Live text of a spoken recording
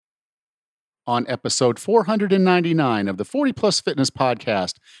On episode 499 of the 40 Plus Fitness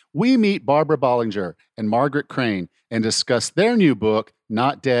Podcast, we meet Barbara Bollinger and Margaret Crane and discuss their new book,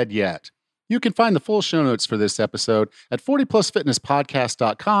 Not Dead Yet. You can find the full show notes for this episode at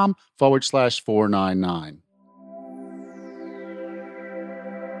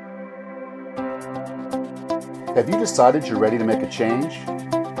 40plusfitnesspodcast.com/499. Have you decided you're ready to make a change?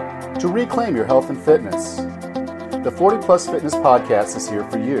 To reclaim your health and fitness? The 40 Plus Fitness Podcast is here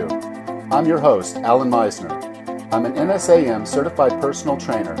for you. I'm your host, Alan Meisner. I'm an NSAM certified personal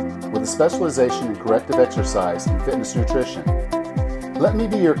trainer with a specialization in corrective exercise and fitness nutrition. Let me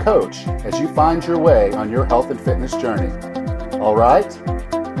be your coach as you find your way on your health and fitness journey. All right,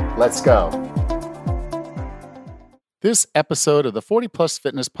 let's go. This episode of the 40 Plus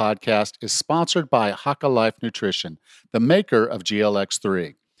Fitness Podcast is sponsored by Haka Life Nutrition, the maker of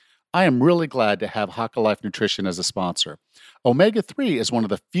GLX-3. I am really glad to have Haka Life Nutrition as a sponsor. Omega-3 is one of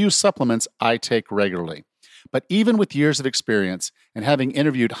the few supplements I take regularly. But even with years of experience and having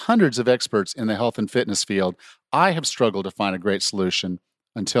interviewed hundreds of experts in the health and fitness field, I have struggled to find a great solution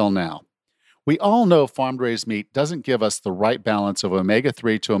until now. We all know farm-raised meat doesn't give us the right balance of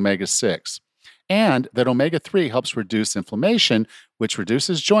omega-3 to omega-6, and that omega-3 helps reduce inflammation, which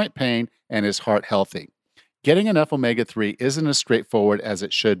reduces joint pain and is heart healthy. Getting enough omega-3 isn't as straightforward as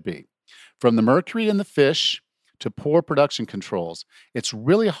it should be. From the mercury in the fish to poor production controls, it's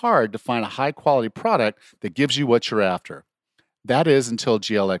really hard to find a high-quality product that gives you what you're after. That is until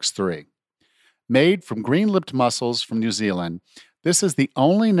GLX-3. Made from green-lipped mussels from New Zealand, this is the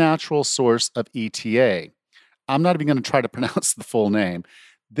only natural source of ETA. I'm not even going to try to pronounce the full name.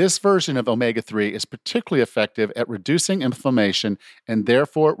 This version of omega-3 is particularly effective at reducing inflammation and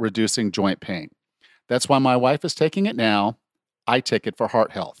therefore reducing joint pain. That's why my wife is taking it now. I take it for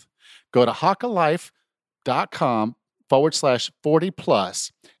heart health. Go to hakalife.com/40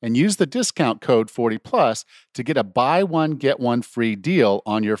 plus and use the discount code 40 plus to get a buy one, get one free deal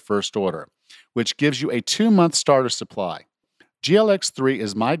on your first order, which gives you a 2-month starter supply. GLX-3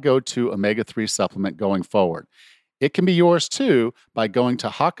 is my go-to omega-3 supplement going forward. It can be yours too by going to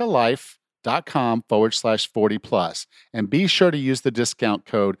hakalife.com/40 plus and be sure to use the discount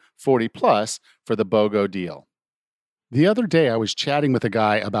code 40 plus for the BOGO deal. The other day I was chatting with a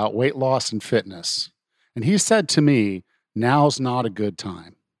guy about weight loss and fitness, and he said to me, "Now's not a good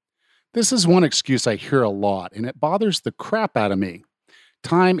time." This is one excuse I hear a lot, and it bothers the crap out of me.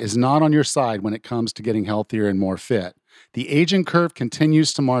 Time is not on your side when it comes to getting healthier and more fit. The aging curve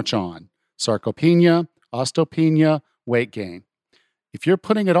continues to march on. Sarcopenia, osteopenia, weight gain. If you're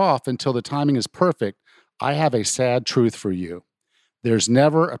putting it off until the timing is perfect, I have a sad truth for you. There's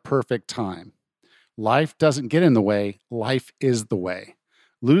never a perfect time. Life doesn't get in the way, life is the way.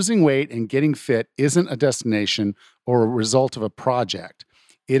 Losing weight and getting fit isn't a destination or a result of a project.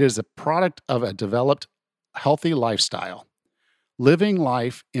 It is a product of a developed, healthy lifestyle. Living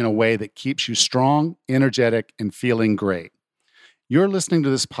life in a way that keeps you strong, energetic, and feeling great. You're listening to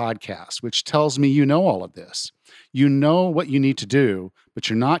this podcast, which tells me you know all of this. You know what you need to do, but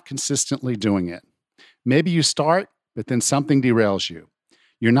you're not consistently doing it. Maybe you start, but then something derails you.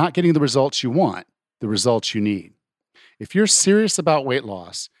 You're not getting the results you want, the results you need. If you're serious about weight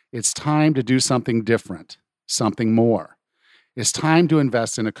loss, it's time to do something different, something more. It's time to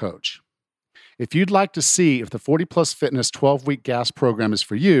invest in a coach. If you'd like to see if the 40 Plus Fitness 12-week GAS program is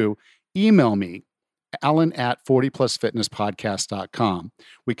for you, email me, alan@40plusfitnesspodcast.com.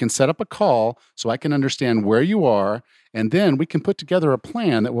 We can set up a call so I can understand where you are, and then we can put together a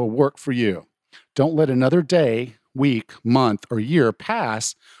plan that will work for you. Don't let another day, week, month, or year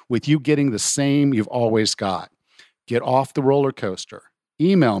pass with you getting the same you've always got. Get off the roller coaster.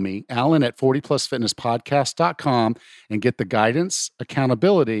 Email me, alan@40plusfitnesspodcast.com, and get the guidance,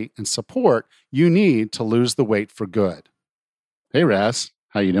 accountability, and support you need to lose the weight for good. Hey, Raz.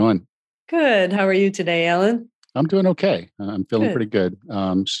 How you doing? Good. How are you today, Alan? I'm doing okay. I'm feeling pretty good.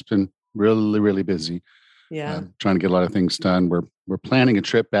 Just been really, really busy. Yeah. Trying to get a lot of things done. We're planning a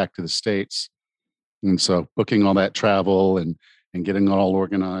trip back to the States. And so booking all that travel and getting it all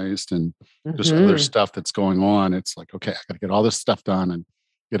organized and just other stuff that's going on. It's like, okay, I got to get all this stuff done and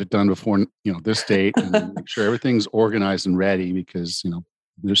get it done before, this date and make sure everything's organized and ready because,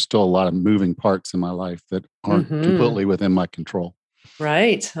 there's still a lot of moving parts in my life that aren't completely within my control.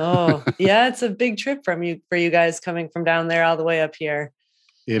 Right. Oh, yeah. It's a big trip for you guys coming from down there all the way up here.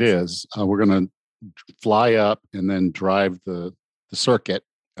 It is. We're going to fly up and then drive the circuit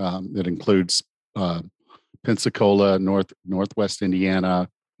that includes Pensacola, Northwest Indiana,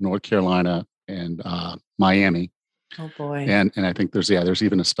 North Carolina, and Miami. Oh boy. And I think there's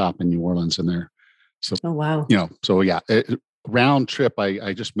even a stop in New Orleans in there. So, oh wow. round trip,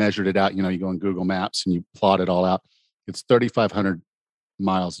 I just measured it out. You know, you go on Google Maps and you plot it all out. It's 3,500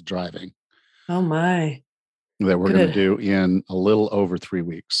 miles of driving Oh my. that we're going to Good. do in a little over 3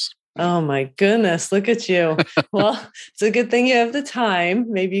 weeks. Oh my goodness. Look at you. Well, it's a good thing you have the time.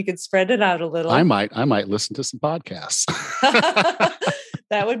 Maybe you could spread it out a little. I might listen to some podcasts.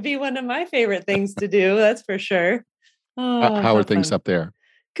 That would be one of my favorite things to do. That's for sure. Oh, How are things fun. up there?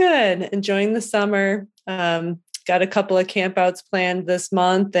 Good. Enjoying the summer. Got a couple of campouts planned this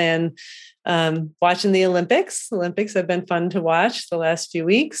month and watching the Olympics. Olympics have been fun to watch the last few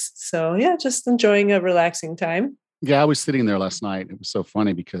weeks. So yeah, just enjoying a relaxing time. Yeah, I was sitting there last night. It was so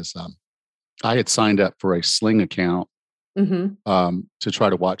funny because I had signed up for a Sling account Mm-hmm. to try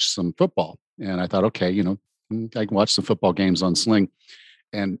to watch some football. And I thought, okay, I can watch some football games on Sling.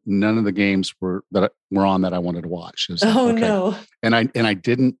 And none of the games were on that I wanted to watch. It was like, Oh okay. no. And I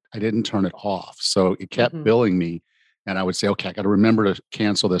didn't turn it off. So it kept billing me. And I would say, okay, I got to remember to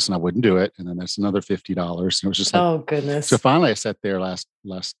cancel this, and I wouldn't do it. And then that's another $50. And it was just like, oh goodness. So finally I sat there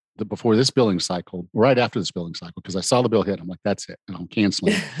before this billing cycle, right after this billing cycle, because I saw the bill hit. I'm like, that's it. And I'm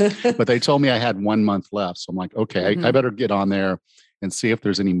canceling. But they told me I had 1 month left. So I'm like, okay, I better get on there and see if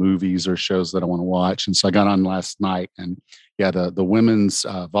there's any movies or shows that I want to watch. And so I got on last night, and yeah, the women's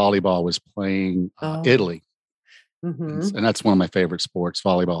volleyball was playing Italy. Mm-hmm. And that's one of my favorite sports,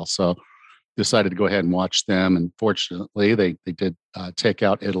 volleyball. So decided to go ahead and watch them. And fortunately, they did take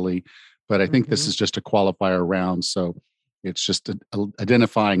out Italy. But I think this is just a qualifier round. So it's just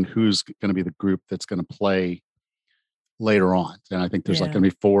identifying who's going to be the group that's going to play later on. And I think there's like going to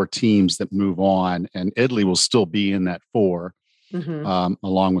be 4 teams that move on. And Italy will still be in that 4.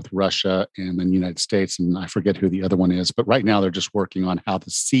 Along with Russia and then United States. And I forget who the other one is, but right now they're just working on how the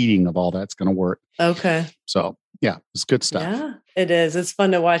seeding of all that's going to work. Okay. So yeah, it's good stuff. Yeah, it is. It's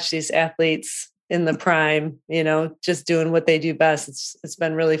fun to watch these athletes in the prime, just doing what they do best. It's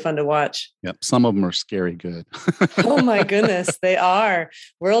been really fun to watch. Yep. Some of them are scary good. Oh my goodness. They are.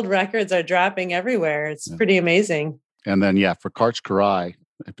 World records are dropping everywhere. It's pretty amazing. And then, for Karch Kiraly,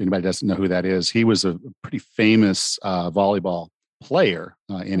 if anybody doesn't know who that is, he was a pretty famous volleyball player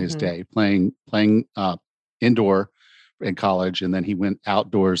in his day, playing indoor in college, and then he went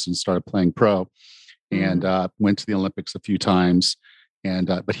outdoors and started playing pro, and went to the Olympics a few times. And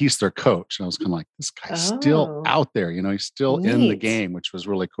but he's their coach, and I was kind of like, this guy's still out there, he's still in the game, which was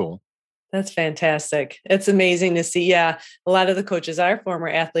really cool. That's fantastic. It's amazing to see. Yeah, a lot of the coaches are former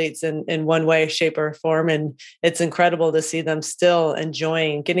athletes in one way, shape, or form, and it's incredible to see them still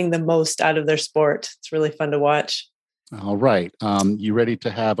enjoying getting the most out of their sport. It's really fun to watch. All right. You ready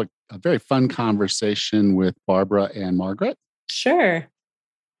to have a very fun conversation with Barbara and Margaret? Sure.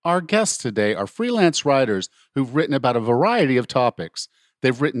 Our guests today are freelance writers who've written about a variety of topics.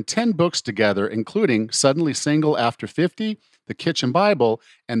 They've written 10 books together, including Suddenly Single After 50, The Kitchen Bible,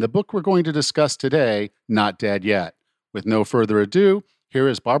 and the book we're going to discuss today, Not Dead Yet. With no further ado, here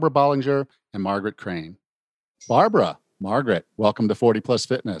is Barbara Bollinger and Margaret Crane. Barbara, Margaret, welcome to 40 Plus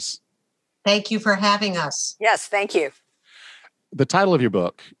Fitness. Thank you for having us. Yes, thank you. The title of your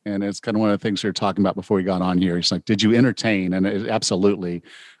book, and it's kind of one of the things we were talking about before we got on here, it's like, did you entertain? And absolutely.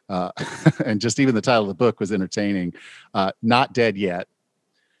 And just even the title of the book was entertaining. Not Dead Yet.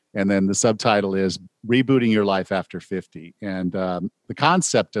 And then the subtitle is Rebooting Your Life After 50. And the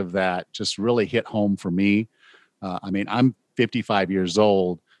concept of that just really hit home for me. I'm 55 years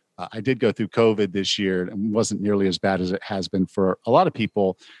old. I did go through COVID this year, and it wasn't nearly as bad as it has been for a lot of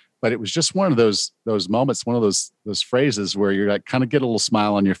people. But it was just one of those moments, one of those phrases where you're like, kind of get a little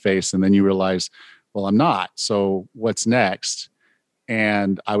smile on your face, and then you realize, well, I'm not. So what's next?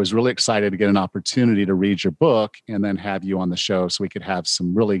 And I was really excited to get an opportunity to read your book and then have you on the show so we could have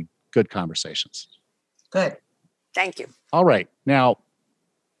some really good conversations. Good. Thank you. All right. Now,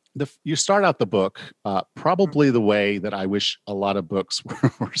 you start out the book probably the way that I wish a lot of books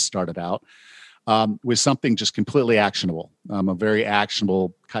were started out. With something just completely actionable. I'm a very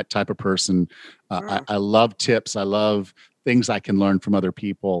actionable type of person. I love tips. I love things I can learn from other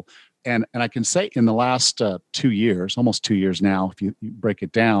people. And I can say in the last 2 years, almost 2 years now, if you break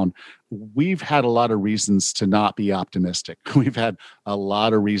it down, we've had a lot of reasons to not be optimistic. We've had a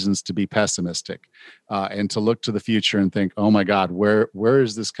lot of reasons to be pessimistic and to look to the future and think, oh my God, where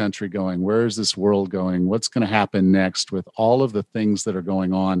is this country going? Where is this world going? What's going to happen next with all of the things that are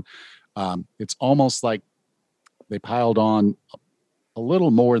going on? It's almost like they piled on a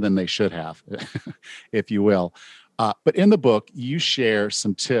little more than they should have, if you will. But in the book, you share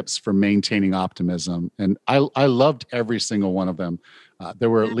some tips for maintaining optimism. And I loved every single one of them. There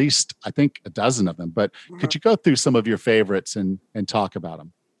were at least, I think, a dozen of them. But could you go through some of your favorites and talk about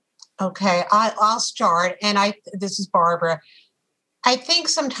them? Okay, I'll start. And this is Barbara. I think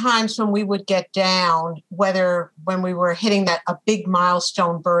sometimes when we would get down, whether when we were hitting a big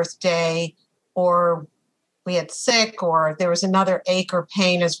milestone birthday, or we had sick, or there was another ache or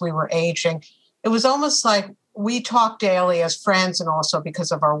pain as we were aging, it was almost like we talk daily as friends, and also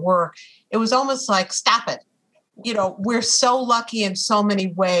because of our work, it was almost like, stop it. We're so lucky in so many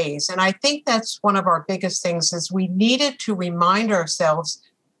ways. And I think that's one of our biggest things is we needed to remind ourselves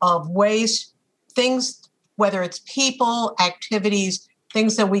of ways, things, whether it's people, activities,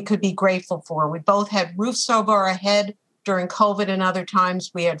 things that we could be grateful for. We both had roofs over our head during COVID, and other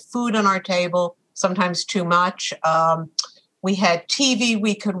times we had food on our table, sometimes too much. We had TV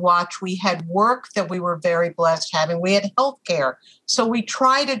we could watch. We had work that we were very blessed having. We had healthcare. So we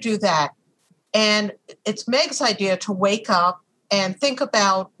try to do that. And it's Meg's idea to wake up and think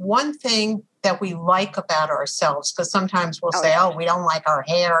about one thing that we like about ourselves, because sometimes we'll say, we don't like our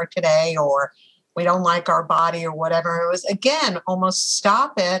hair today, or we don't like our body, or whatever. It was, again, almost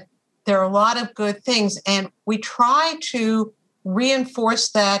stop it. There are a lot of good things. And we try to reinforce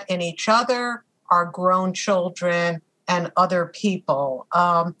that in each other, our grown children, and other people.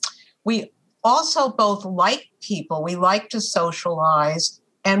 We also both like people. We like to socialize.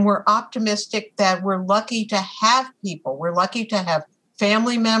 And we're optimistic that we're lucky to have people. We're lucky to have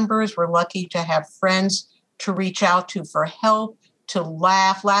family members. We're lucky to have friends to reach out to for help, to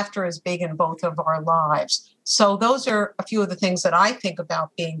laugh. Laughter is big in both of our lives. So those are a few of the things that I think about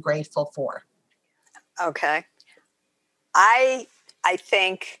being grateful for. Okay. I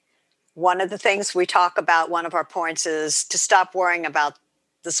think one of the things we talk about, one of our points, is to stop worrying about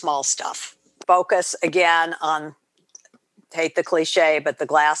the small stuff. Focus again on, hate the cliche, but the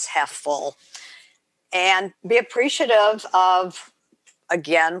glass half full, and be appreciative of,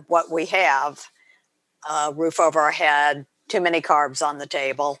 again, what we have, roof over our head, too many carbs on the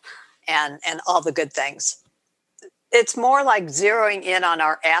table, and all the good things. It's more like zeroing in on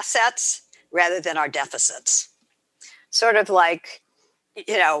our assets rather than our deficits. Sort of like,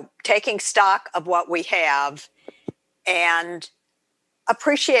 taking stock of what we have and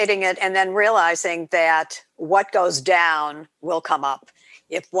appreciating it, and then realizing that what goes down will come up.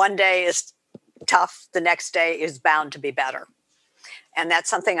 If one day is tough, the next day is bound to be better. And that's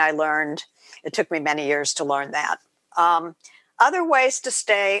something I learned. It took me many years to learn that. Other ways to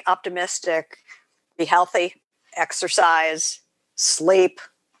stay optimistic: be healthy, exercise, sleep,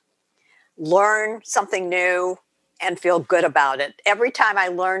 learn something new, and feel good about it. Every time I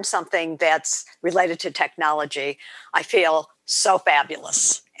learn something that's related to technology, I feel so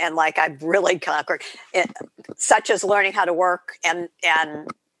fabulous and like I've really conquered it, such as learning how to work and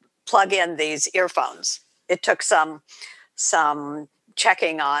plug in these earphones. It took some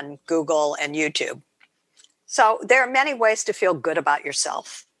checking on Google and YouTube. So there are many ways to feel good about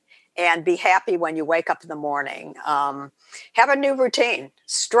yourself and be happy when you wake up in the morning. Have a new routine,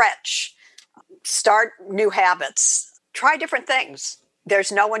 stretch, start new habits, try different things.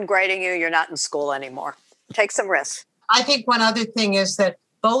 There's no one grading you. You're not in school anymore. Take some risks. I think one other thing is that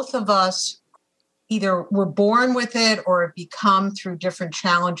both of us either were born with it or have become through different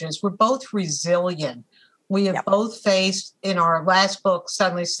challenges. We're both resilient. We have both faced, in our last book,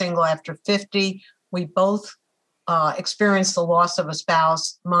 Suddenly Single After 50, we both experienced the loss of a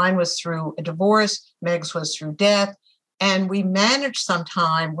spouse. Mine was through a divorce. Meg's was through death. And we managed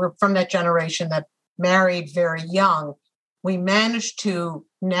sometime, we're from that generation that married very young. We managed to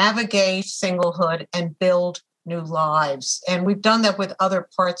navigate singlehood and build new lives. And we've done that with other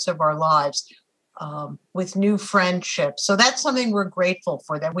parts of our lives, with new friendships. So that's something we're grateful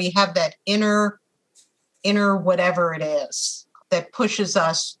for, that we have that inner whatever it is that pushes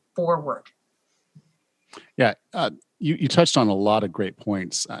us forward. Yeah, you touched on a lot of great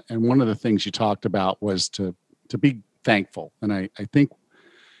points. And one of the things you talked about was to be thankful. And I think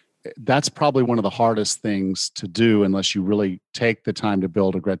that's probably one of the hardest things to do unless you really take the time to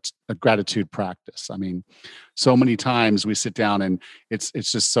build a gratitude practice. I mean, so many times we sit down and it's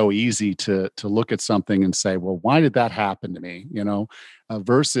just so easy to look at something and say, well, why did that happen to me?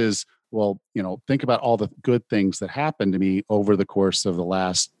 Versus, well, think about all the good things that happened to me over the course of the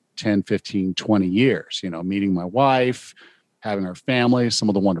last 10, 15, 20 years, meeting my wife, having our family, some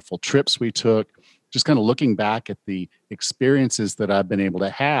of the wonderful trips we took, just kind of looking back at the experiences that I've been able to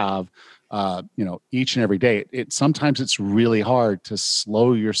have, each and every day. Sometimes it's really hard to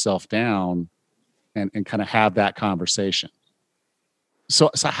slow yourself down and kind of have that conversation.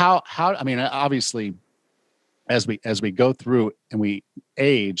 So how, I mean, obviously, as we go through and we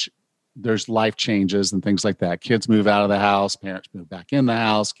age, there's life changes and things like that. Kids move out of the house, parents move back in the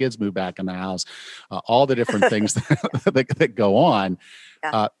house, kids move back in the house, all the different things that go on.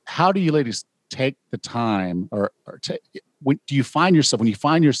 Yeah. How do you ladies take the time, when you find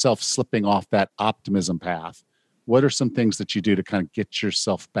yourself slipping off that optimism path? What are some things that you do to kind of get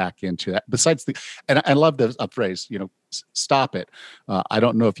yourself back into that? Besides and I love the phrase, stop it. I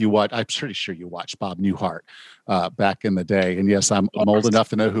don't know if you watch. I'm pretty sure you watched Bob Newhart back in the day. And yes, I'm old enough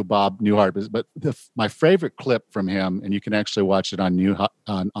to know who Bob Newhart is. But my favorite clip from him, and you can actually watch it on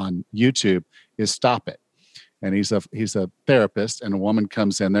YouTube, is "Stop It." And he's a therapist, and a woman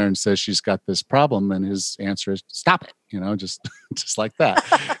comes in there and says she's got this problem, and his answer is "Stop it," just like that.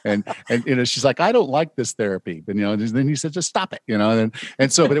 and she's like, "I don't like this therapy," but then he said, "Just stop it,"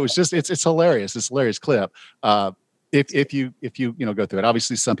 and so, but it was just it's hilarious. It's a hilarious clip. If you go through it,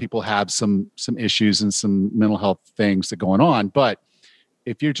 obviously some people have some issues and some mental health things that are going on, but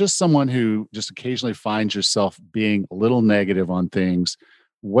if you're just someone who just occasionally finds yourself being a little negative on things,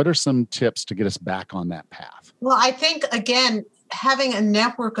 what are some tips to get us back on that path? Well, I think, again, having a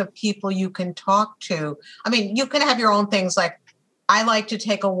network of people you can talk to. I mean, you can have your own things. Like, I like to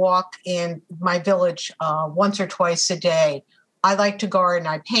take a walk in my village once or twice a day. I like to garden.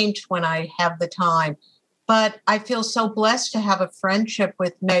 I paint when I have the time. But I feel so blessed to have a friendship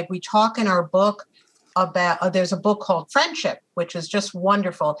with Meg. We talk in our book about, there's a book called Friendship, which is just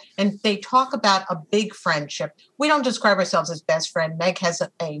wonderful. And they talk about a big friendship. We don't describe ourselves as best friend. Meg has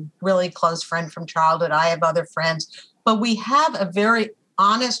a really close friend from childhood. I have other friends. But we have a very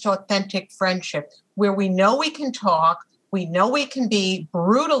honest, authentic friendship where we know we can talk. We know we can be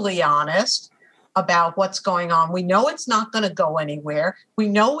brutally honest about what's going on. We know it's not going to go anywhere. We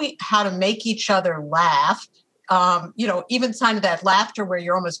know how to make each other laugh. Even sign of that laughter where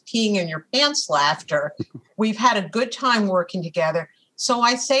you're almost peeing in your pants laughter. We've had a good time working together. So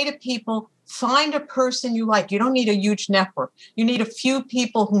I say to people, find a person you like. You don't need a huge network. You need a few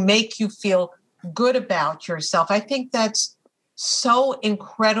people who make you feel good about yourself. I think that's so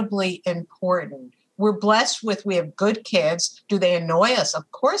incredibly important. We're blessed we have good kids. Do they annoy us? Of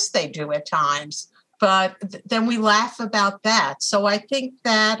course they do at times, but then we laugh about that. So I think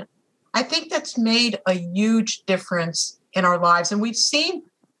that's made a huge difference in our lives. And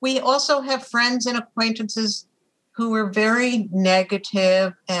we also have friends and acquaintances who are very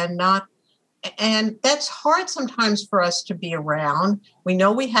negative and that's hard sometimes for us to be around. We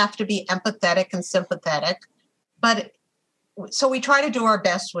know we have to be empathetic and sympathetic, so we try to do our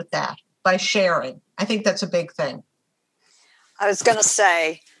best with that by sharing. I think that's a big thing. I was going to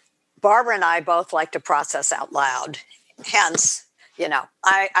say, Barbara and I both like to process out loud. Hence,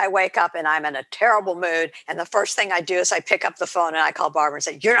 I wake up and I'm in a terrible mood. And the first thing I do is I pick up the phone and I call Barbara and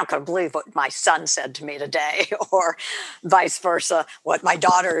say, "You're not going to believe what my son said to me today," or vice versa, what my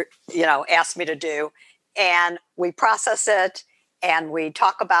daughter, asked me to do. And we process it and we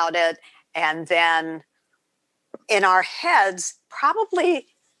talk about it. And then in our heads, probably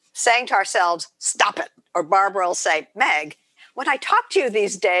saying to ourselves, "Stop it." Or Barbara will say, "Meg, when I talk to you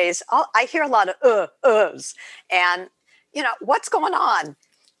these days, I hear a lot of uhs. And what's going on?"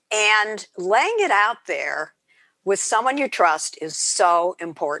 And laying it out there with someone you trust is so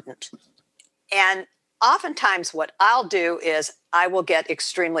important. And oftentimes what I'll do is I will get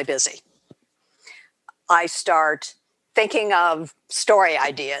extremely busy. I start thinking of story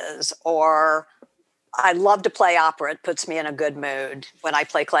ideas, or I love to play opera. It puts me in a good mood when I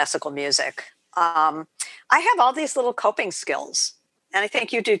play classical music. I have all these little coping skills. And I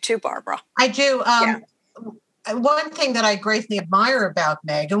think you do too, Barbara. I do. Yeah. One thing that I greatly admire about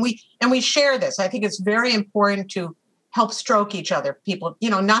Meg, and we share this, I think it's very important to help stroke each other. People,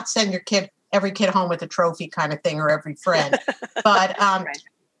 not send every kid home with a trophy kind of thing, or every friend. But Right.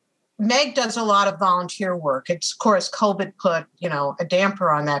 Meg does a lot of volunteer work. It's, of course, COVID put, a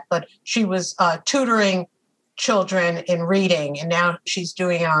damper on that, but she was tutoring children in reading, and now she's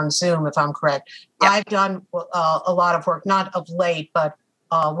doing it on Zoom, if I'm correct. Yep. I've done a lot of work, not of late, but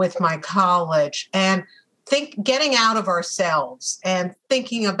with my college, and getting out of ourselves and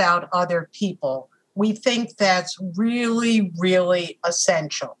thinking about other people. We think that's really, really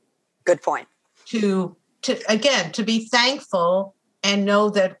essential. Good point. To be thankful and know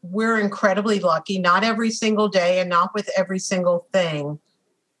that we're incredibly lucky, not every single day and not with every single thing,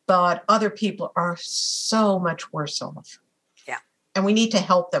 but other people are so much worse off. Yeah. And we need to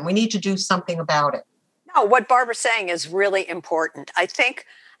help them. We need to do something about it. No, what Barbara's saying is really important. I think,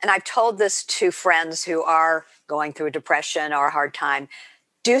 and I've told this to friends who are going through depression or a hard time,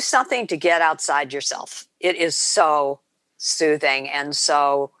 do something to get outside yourself. It is so soothing and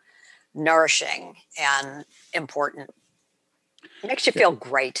so nourishing and important. It makes you feel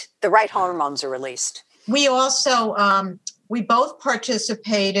great. The right hormones are released. We also, we both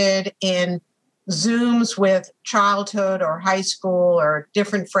participated in Zooms with childhood or high school or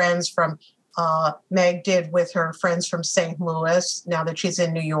different friends from Meg did with her friends from St. Louis, now that she's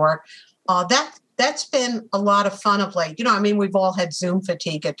in New York. That's been a lot of fun of late. We've all had Zoom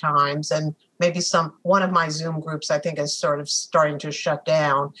fatigue at times, and maybe one of my Zoom groups, I think, is sort of starting to shut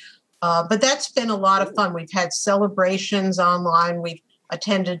down. But that's been a lot of fun. We've had celebrations online. We've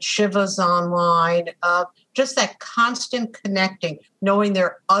attended Shivas online. Just that constant connecting, knowing there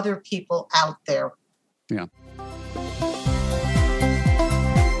are other people out there. Yeah.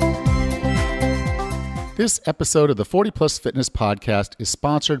 This episode of the 40 Plus Fitness Podcast is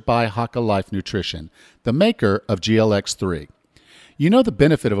sponsored by Haka Life Nutrition, the maker of GLX-3. You know the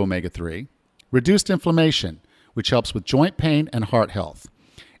benefit of omega-3, reduced inflammation, which helps with joint pain and heart health.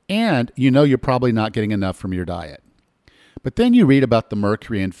 And you know you're probably not getting enough from your diet. But then you read about the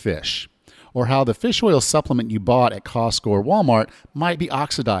mercury in fish, or how the fish oil supplement you bought at Costco or Walmart might be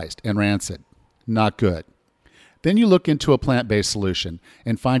oxidized and rancid. Not good. Then you look into a plant-based solution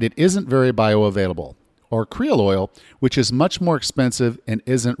and find it isn't very bioavailable, or krill oil, which is much more expensive and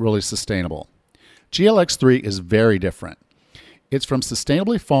isn't really sustainable. GLX-3 is very different. It's from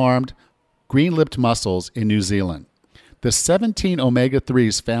sustainably farmed, green-lipped mussels in New Zealand. The 17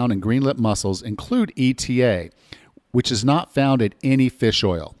 omega-3s found in green-lipped mussels include ETA, which is not found in any fish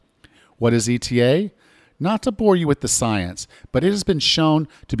oil. What is ETA? Not to bore you with the science, but it has been shown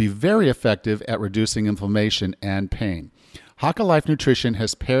to be very effective at reducing inflammation and pain. Haka Life Nutrition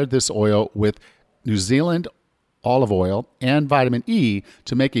has paired this oil with New Zealand olive oil and vitamin E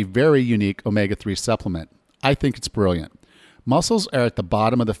to make a very unique omega-3 supplement. I think it's brilliant. Mussels are at the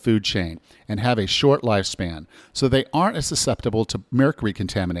bottom of the food chain and have a short lifespan, so they aren't as susceptible to mercury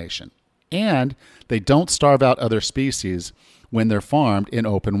contamination. And they don't starve out other species when they're farmed in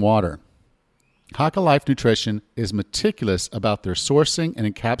open water. Haka Life Nutrition is meticulous about their sourcing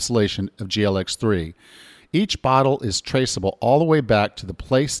and encapsulation of GLX-3. Each bottle is traceable all the way back to the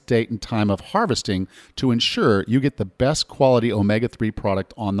place, date, and time of harvesting to ensure you get the best quality omega-3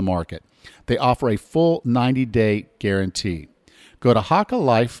 product on the market. They offer a full 90-day guarantee. Go to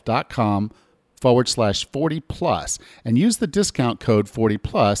hakalife.com/40 plus and use the discount code 40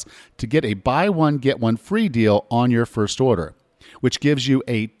 plus to get a buy one, get one free deal on your first order, which gives you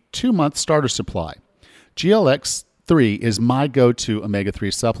a 2-month starter supply. GLX-3 is my go-to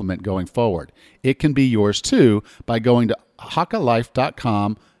omega-3 supplement going forward. It can be yours too by going to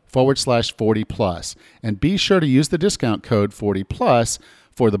hakalife.com/40 plus and be sure to use the discount code 40 plus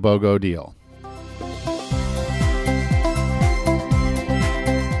for the BOGO deal.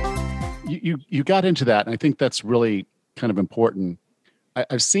 You got into that, and I think that's really kind of important.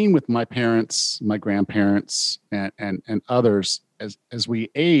 I've seen with my parents, my grandparents, and others, as we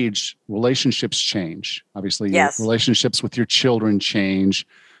age, relationships change. Obviously, Yes. Your relationships with your children change.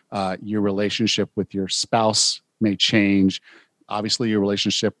 Your relationship with your spouse may change. Obviously, your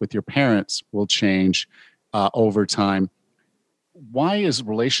relationship with your parents will change over time. Why is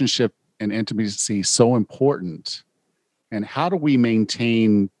relationship and intimacy so important? And how do we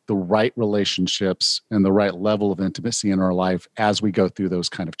maintain the right relationships and the right level of intimacy in our life as we go through those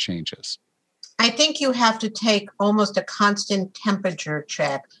kind of changes? I think you have to take almost a constant temperature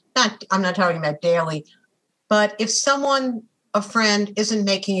check. I'm not talking about daily, but if a friend isn't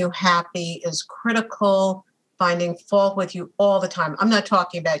making you happy, is critical, finding fault with you all the time. I'm not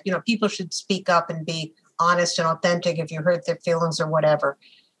talking about, people should speak up and be honest and authentic if you hurt their feelings or whatever.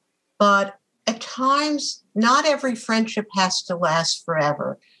 But at times, not every friendship has to last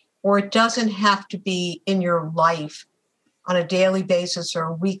forever, or it doesn't have to be in your life on a daily basis or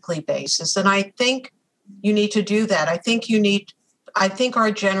a weekly basis. And I think you need to do that. I think our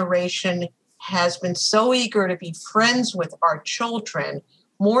generation has been so eager to be friends with our children,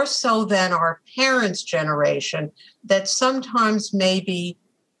 more so than our parents' generation, that sometimes maybe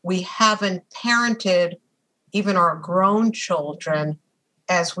we haven't parented even our grown children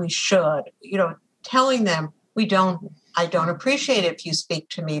as we should. Telling them, I don't appreciate it if you speak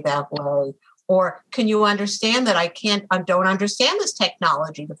to me that way. Or can you understand that I don't understand this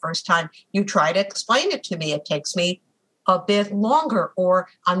technology the first time you try to explain it to me? It takes me a bit longer, or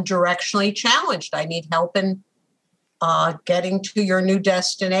I'm directionally challenged. I need help in getting to your new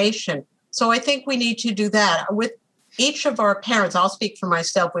destination. So I think we need to do that. With each of our parents, I'll speak for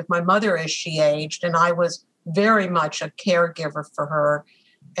myself, with my mother as she aged, and I was very much a caregiver for her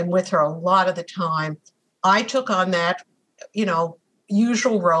and with her a lot of the time. I took on that,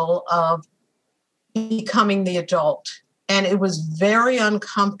 usual role of becoming the adult. And it was very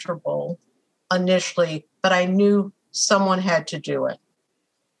uncomfortable initially, but I knew someone had to do it.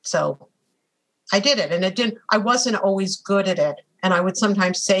 So I did it. And I wasn't always good at it. And I would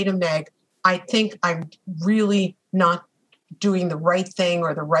sometimes say to Meg, I think I'm really not doing the right thing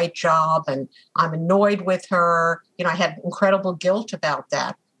or the right job, and I'm annoyed with her. I had incredible guilt about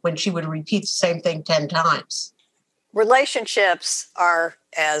that when she would repeat the same thing 10 times. Relationships are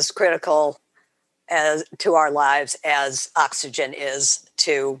as critical as to our lives as oxygen is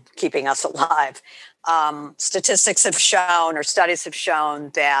to keeping us alive. Statistics have shown, or studies have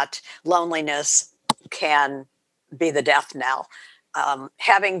shown, that loneliness can be the death knell.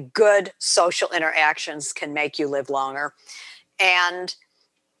 Having good social interactions can make you live longer. And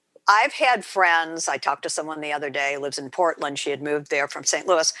I've had friends, I talked to someone the other day who lives in Portland, she had moved there from St.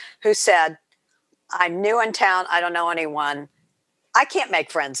 Louis, who said, I'm new in town, I don't know anyone. I can't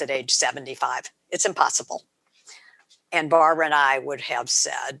make friends at age 75. It's impossible. And Barbara and I would have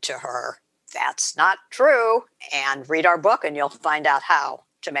said to her, that's not true. And read our book and you'll find out how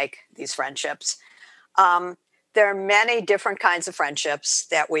to make these friendships. There are many different kinds of friendships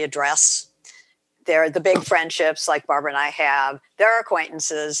that we address. There are the big friendships like Barbara and I have. There are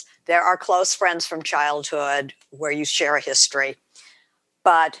acquaintances. There are close friends from childhood where you share a history.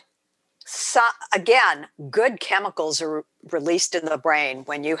 But again, good chemicals are released in the brain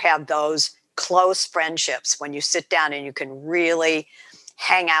when you have those close friendships, when you sit down and you can really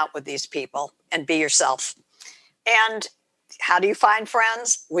hang out with these people and be yourself. And how do you find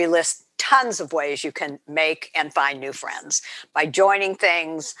friends? We list tons of ways you can make and find new friends by joining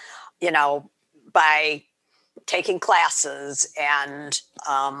things, by taking classes and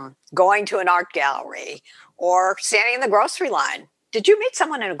going to an art gallery or standing in the grocery line. Did you meet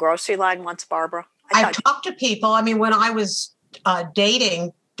someone in a grocery line once, Barbara? I've talked to people. I mean, when I was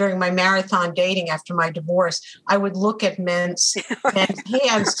dating, during my marathon dating after my divorce, I would look at men's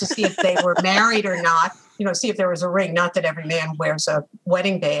hands to see if they were married or not, see if there was a ring. Not that every man wears a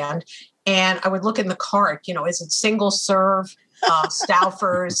wedding band. And I would look in the cart, is it single serve,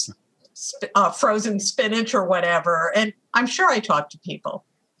 Stouffer's, frozen spinach or whatever. And I'm sure I talked to people.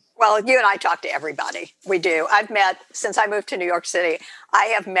 Well, you and I talk to everybody. We do. Since I moved to New York City, I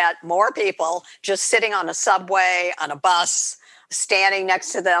have met more people just sitting on a subway, on a bus, standing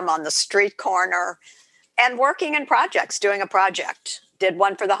next to them on the street corner, and working in projects, doing a project. Did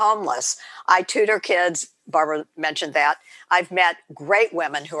one for the homeless. I tutor kids. Barbara mentioned that. I've met great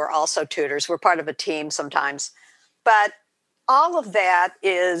women who are also tutors. We're part of a team sometimes. But all of that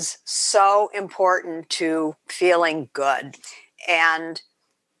is so important to feeling good. And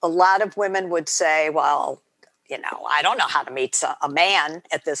a lot of women would say, well, I don't know how to meet a man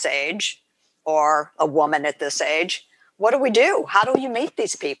at this age or a woman at this age. What do we do? How do you meet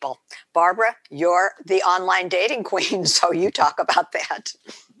these people? Barbara, you're the online dating queen, so you talk about that.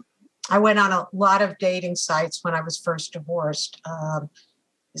 I went on a lot of dating sites when I was first divorced.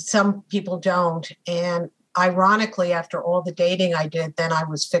 Some people don't. And ironically, after all the dating I did, then I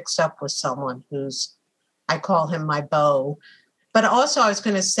was fixed up with someone I call him my beau. But also I was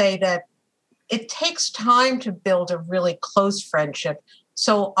going to say that it takes time to build a really close friendship.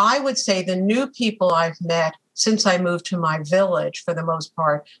 So I would say the new people I've met since I moved to my village, for the most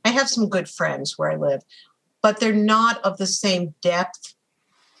part, I have some good friends where I live, but they're not of the same depth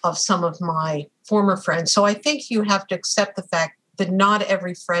of some of my former friends. So I think you have to accept the fact that not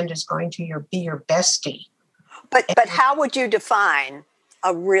every friend is going to be your bestie. But how would you define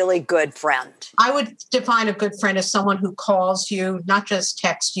a really good friend? I would define a good friend as someone who calls you, not just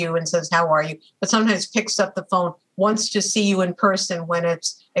texts you and says, how are you, but sometimes picks up the phone, wants to see you in person when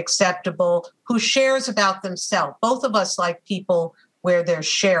it's acceptable, who shares about themselves. Both of us like people where they're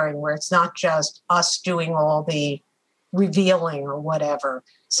sharing, where it's not just us doing all the revealing or whatever.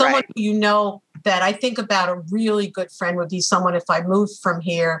 Someone who that I think about a really good friend would be someone, if I moved from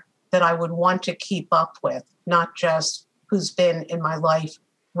here, that I would want to keep up with, not just who's been in my life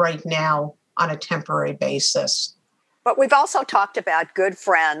right now on a temporary basis. But we've also talked about good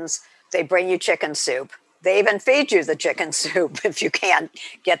friends. They bring you chicken soup. They even feed you the chicken soup if you can't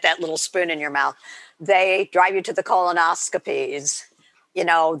get that little spoon in your mouth. They drive you to the colonoscopies.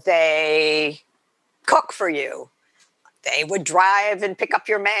 They cook for you. They would drive and pick up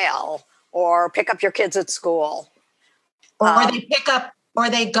your mail or pick up your kids at school. Or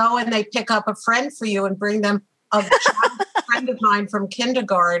they go and they pick up a friend for you and bring them a friend of mine from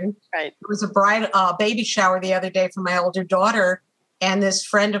kindergarten. Right. There was a baby shower the other day for my older daughter. And this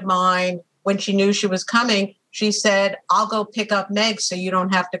friend of mine, when she knew she was coming, she said, I'll go pick up Meg so you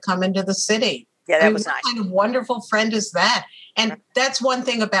don't have to come into the city. Yeah, that was nice. What kind of wonderful friend is that? And that's one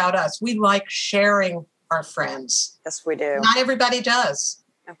thing about us. We like sharing our friends. Yes, we do. Not everybody does.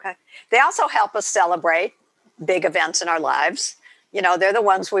 Okay. They also help us celebrate big events in our lives. They're the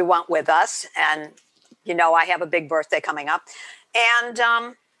ones we want with us. And, I have a big birthday coming up. And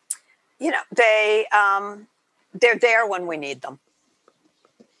they're there when we need them.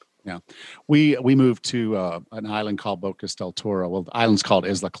 Yeah, we moved to an island called Bocas del Toro. Well, the island's called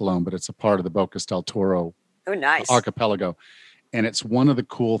Isla Colón, but it's a part of the Bocas del Toro archipelago. And it's one of the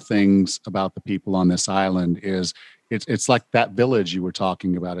cool things about the people on this island is it's like that village you were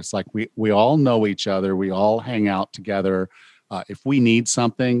talking about. It's like we all know each other. We all hang out together. If we need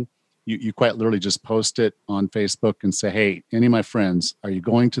something, you quite literally just post it on Facebook and say, hey, any of my friends, are you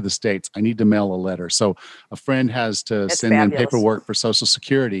going to the States? I need to mail a letter. So a friend has to send in paperwork for Social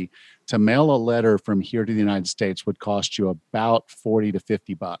Security. To mail a letter from here to the United States would cost you about $40 to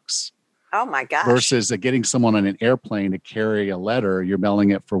 $50. Oh my gosh. Versus getting someone on an airplane to carry a letter, you're mailing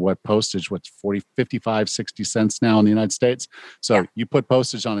it for what postage, what's 40, 55, 60 cents now in the United States. So you put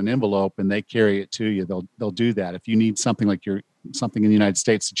postage on an envelope and they carry it to you. They'll do that. If you need something like something in the United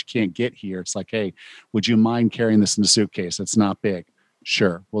States that you can't get here, it's like, hey, would you mind carrying this in a suitcase? It's not big.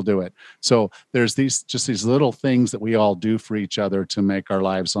 Sure, we'll do it. So there's these little things that we all do for each other to make our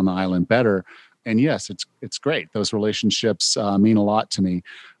lives on the island better. And yes, it's great. Those relationships mean a lot to me.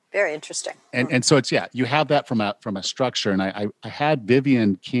 Very interesting. And so you have that from a structure. And I had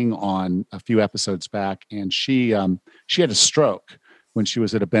Vivian King on a few episodes back, and she had a stroke when she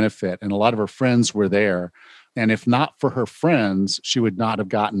was at a benefit, and a lot of her friends were there. And if not for her friends, she would not have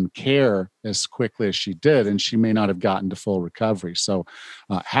gotten care as quickly as she did, and she may not have gotten to full recovery. So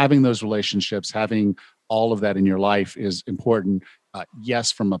having those relationships, having all of that in your life is important.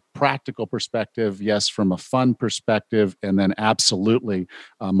 Yes, from a practical perspective, yes, from a fun perspective, and then absolutely,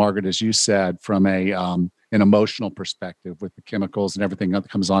 Margaret, as you said, from an emotional perspective with the chemicals and everything that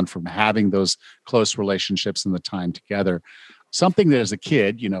comes on from having those close relationships and the time together. Something that as a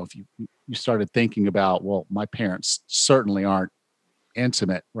kid, if you started thinking about, well, my parents certainly aren't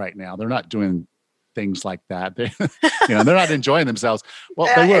intimate right now. They're not doing things like that. They're not enjoying themselves.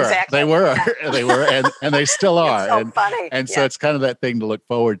 Well, they were, exactly. they were, and they still are. It's so funny. And so it's kind of that thing to look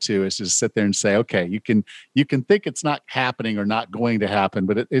forward to, is just sit there and say, okay, you can think it's not happening or not going to happen,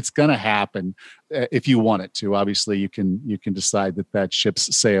 but it's going to happen if you want it to. Obviously, you can decide that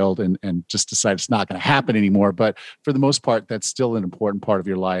ship's sailed and just decide it's not going to happen anymore. But for the most part, that's still an important part of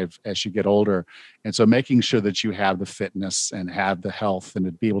your life as you get older. And so making sure that you have the fitness and have the health and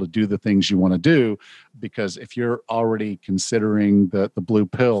to be able to do the things you want to do, because if you're already considering the blue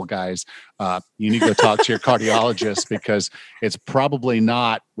pill, guys, you need to go talk to your cardiologist, because it's probably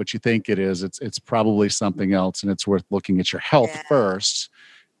not what you think it is. It's probably something else, and it's worth looking at your health first,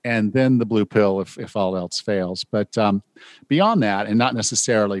 and then the blue pill if all else fails. But beyond that, and not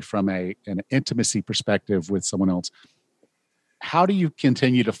necessarily from an intimacy perspective with someone else, how do you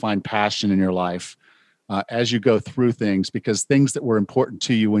continue to find passion in your life as you go through things? Because things that were important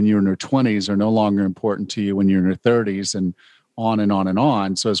to you when you were in your 20s are no longer important to you when you're in your 30s, and on and on and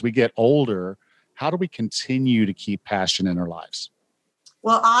on. So as we get older, how do we continue to keep passion in our lives?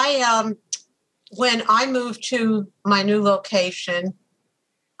 Well, when I moved to my new location,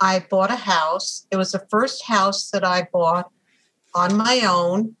 I bought a house. It was the first house that I bought on my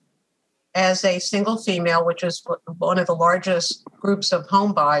own as a single female, which is one of the largest groups of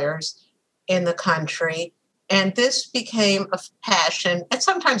home buyers in the country. And this became a passion. And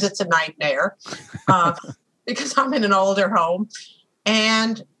sometimes it's a nightmare because I'm in an older home.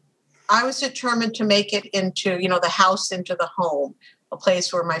 And I was determined to make it into, the house into the home, a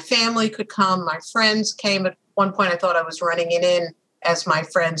place where my family could come. My friends came. At one point, I thought I was running it in, as my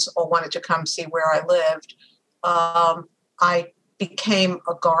friends all wanted to come see where I lived. I became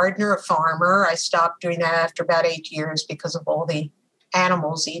a gardener, a farmer. I stopped doing that after about 8 years because of all the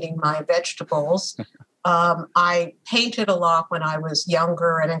animals eating my vegetables. I painted a lot when I was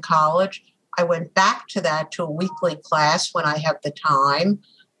younger and in college. I went back to that, to a weekly class when I have the time.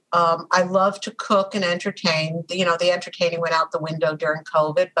 I love to cook and entertain. The entertaining went out the window during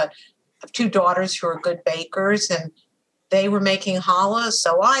COVID, but I have two daughters who are good bakers, and they were making challah,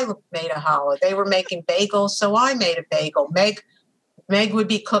 so I made a challah. They were making bagels, so I made a bagel. Meg would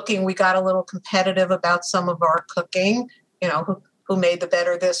be cooking. We got a little competitive about some of our cooking, who made the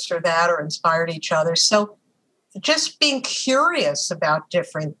better this or that, or inspired each other. So just being curious about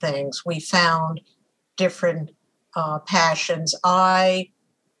different things. We found different passions. I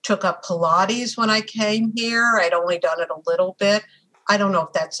took up Pilates when I came here. I'd only done it a little bit. I don't know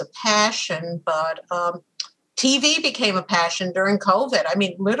if that's a passion, but TV became a passion during COVID. I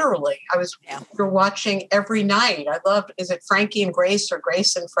mean, literally, we were watching every night. I loved, is it Frankie and Grace or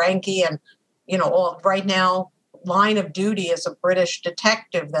Grace and Frankie? And, right now, Line of Duty is a British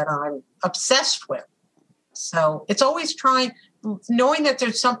detective that I'm obsessed with. So it's always knowing that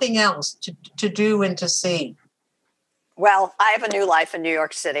there's something else to do and to see. Well, I have a new life in New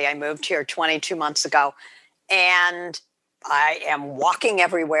York City. I moved here 22 months ago, and I am walking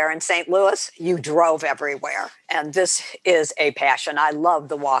everywhere. In St. Louis, you drove everywhere. And this is a passion. I love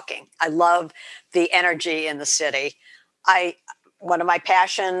the walking. I love the energy in the city. One of my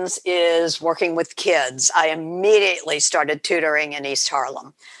passions is working with kids. I immediately started tutoring in East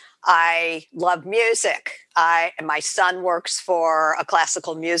Harlem. I love music. My son works for a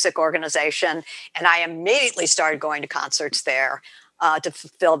classical music organization, and I immediately started going to concerts there to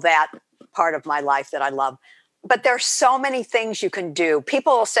fulfill that part of my life that I love. But there's so many things you can do.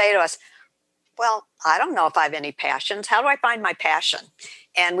 People will say to us, well, I don't know if I have any passions. How do I find my passion?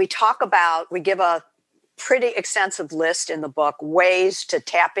 And we give a pretty extensive list in the book, ways to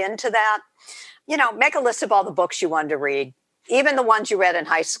tap into that. Make a list of all the books you wanted to read, even the ones you read in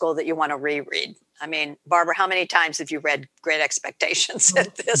high school that you want to reread. I mean, Barbara, how many times have you read Great Expectations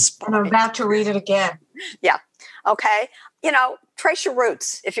at this point? I'm about to read it again. Yeah. Okay. Trace your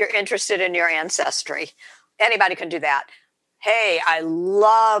roots if you're interested in your ancestry. Anybody can do that. Hey, I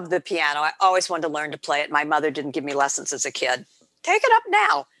love the piano. I always wanted to learn to play it. My mother didn't give me lessons as a kid. Take it up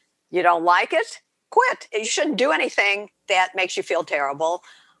now. You don't like it? Quit. You shouldn't do anything that makes you feel terrible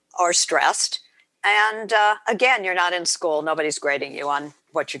or stressed. And again, you're not in school. Nobody's grading you on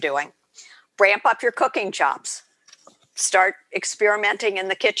what you're doing. Ramp up your cooking chops. Start experimenting in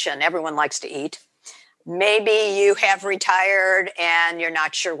the kitchen. Everyone likes to eat. Maybe you have retired and you're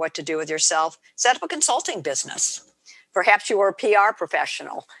not sure what to do with yourself. Set up a consulting business. Perhaps you were a PR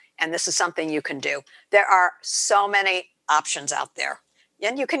professional, and this is something you can do. There are so many options out there.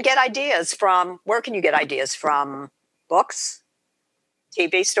 And you can get ideas where can you get ideas from? Books,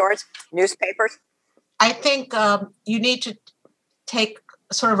 TV stores, newspapers? I think you need to take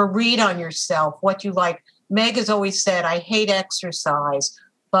sort of a read on yourself, what you like. Meg has always said, I hate exercise,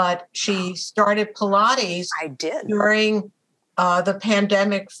 but she started Pilates. I did. During the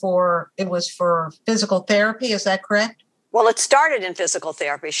pandemic it was for physical therapy. Is that correct? Well, it started in physical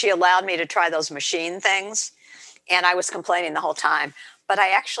therapy. She allowed me to try those machine things, and I was complaining the whole time, but I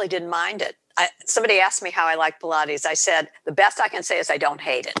actually didn't mind it. Somebody asked me how I like Pilates. I said, the best I can say is I don't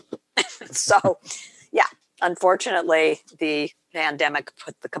hate it. So, yeah, unfortunately, the pandemic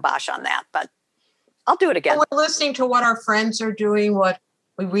put the kibosh on that, but I'll do it again. We're listening to what our friends are doing, what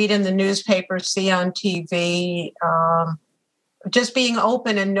we read in the newspaper, see on TV, just being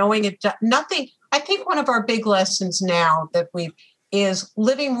open and knowing it. Nothing. I think one of our big lessons now is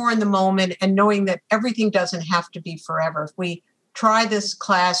living more in the moment and knowing that everything doesn't have to be forever. If we try this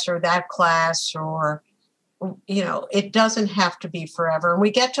class or that class, or it doesn't have to be forever. And we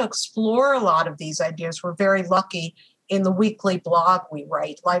get to explore a lot of these ideas. We're very lucky in the weekly blog we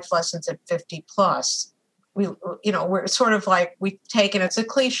write, Life Lessons at 50 Plus. We're sort of like, we've taken, it's a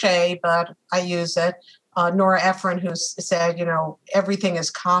cliche, but I use it. Nora Ephron, who said, everything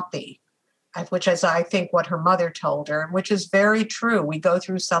is copy, which is, I think, what her mother told her, which is very true. We go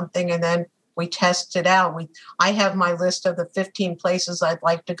through something and then we test it out. I have my list of the 15 places I'd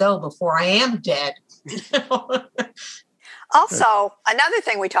like to go before I am dead. Also, another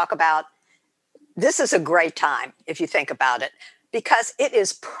thing we talk about, this is a great time, if you think about it, because it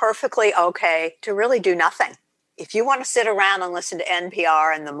is perfectly okay to really do nothing. If you want to sit around and listen to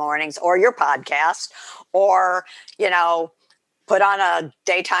NPR in the mornings, or your podcast, or, put on a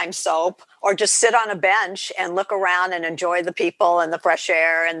daytime soap, or just sit on a bench and look around and enjoy the people and the fresh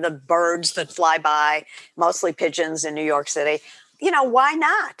air and the birds that fly by, mostly pigeons in New York City, why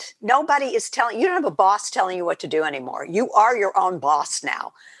not? Nobody is you don't have a boss telling you what to do anymore. You are your own boss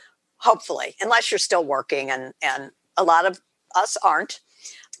now, hopefully, unless you're still working. And a lot of us aren't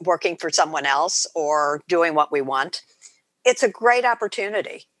working for someone else or doing what we want. It's a great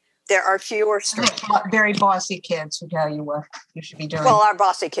opportunity. There are fewer very bossy kids who tell you what you should be doing. Well, our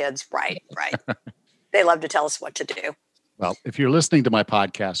bossy kids, right. They love to tell us what to do. Well, if you're listening to my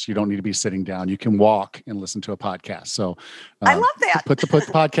podcast, you don't need to be sitting down. You can walk and listen to a podcast. So I love that. Put the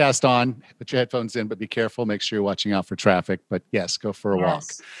podcast on, put your headphones in, but be careful. Make sure you're watching out for traffic. But yes, go for a walk.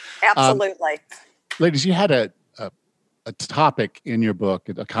 Absolutely. Ladies, you had a topic in your book,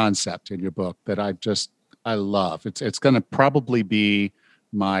 a concept in your book that I love. It's going to probably be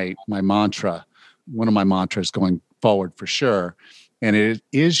my mantra, one of my mantras going forward for sure. And it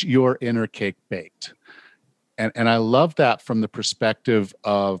is your inner cake baked. And I love that from the perspective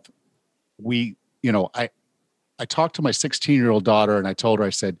of I talked to my 16-year-old daughter and I told her,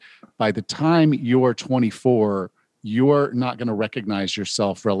 I said, by the time you're 24, you're not going to recognize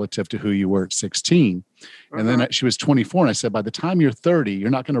yourself relative to who you were at 16. And then she was 24. And I said, by the time you're 30, you're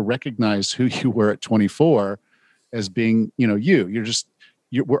not going to recognize who you were at 24 as being, you. You're just,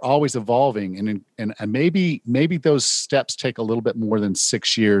 we're always evolving, and maybe those steps take a little bit more than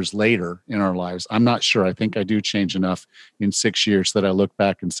 6 years later in our lives. I'm not sure. I think I do change enough in 6 years that I look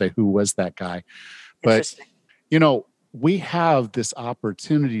back and say, who was that guy? But we have this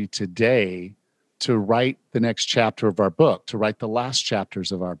opportunity today to write the next chapter of our book, to write the last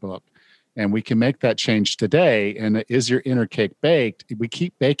chapters of our book. And we can make that change today. And is your inner cake baked? We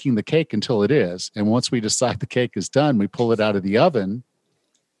keep baking the cake until it is. And once we decide the cake is done, we pull it out of the oven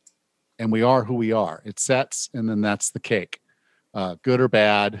and we are who we are. It sets, and then that's the cake. Good or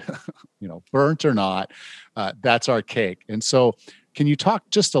bad, burnt or not, that's our cake. And so can you talk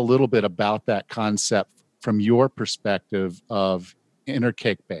just a little bit about that concept from your perspective of inner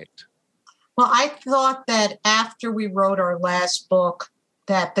cake baked? Well, I thought that after we wrote our last book,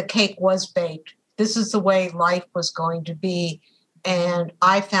 that the cake was baked. This is the way life was going to be. And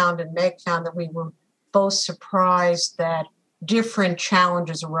I found, and Meg found, that we were both surprised that different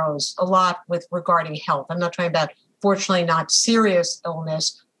challenges arose, a lot with regarding health. I'm not talking about, fortunately, not serious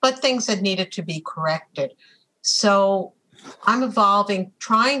illness, but things that needed to be corrected. So I'm evolving,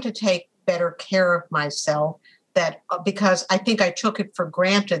 trying to take better care of myself, that because I think I took it for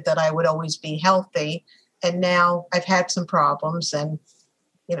granted that I would always be healthy. And now I've had some problems and,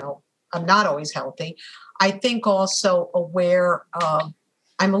 I'm not always healthy. I think also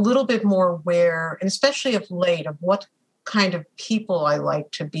I'm a little bit more aware, and especially of late, of what kind of people I like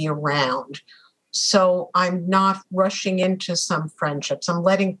to be around. So I'm not rushing into some friendships. I'm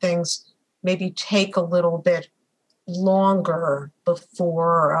letting things maybe take a little bit longer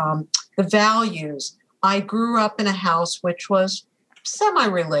before the values. I grew up in a house which was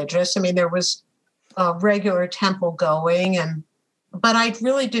semi-religious. I mean, there was regular temple going, but I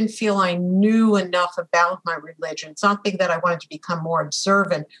really didn't feel I knew enough about my religion. It's not that I wanted to become more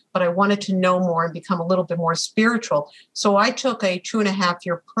observant, but I wanted to know more and become a little bit more spiritual. So I took a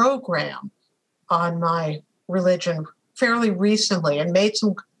 2.5-year program on my religion fairly recently and made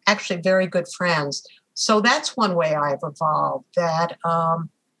some actually very good friends. So that's one way I've evolved, that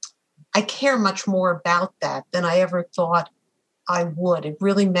I care much more about that than I ever thought I would. It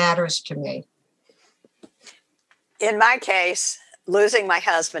really matters to me. In my case, losing my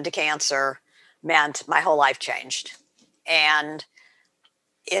husband to cancer meant my whole life changed. And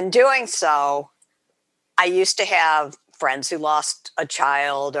in doing so, I used to have friends who lost a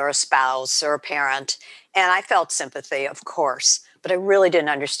child or a spouse or a parent, and I felt sympathy, of course, but I really didn't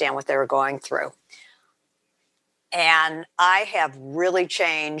understand what they were going through. And I have really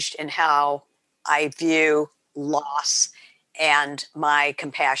changed in how I view loss and my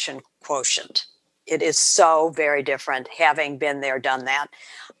compassion quotient. It is so very different, having been there, done that.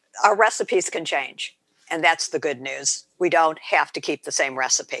 Our recipes can change, and that's the good news. We don't have to keep the same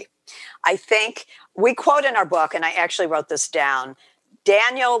recipe. I think we quote in our book, and I actually wrote this down,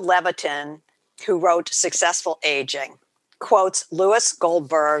 Daniel Levitin, who wrote Successful Aging, quotes Louis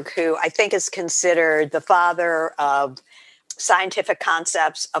Goldberg, who I think is considered the father of scientific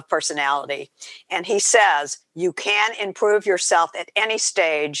concepts of personality. And he says, you can improve yourself at any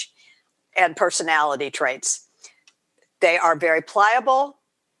stage and personality traits. They are very pliable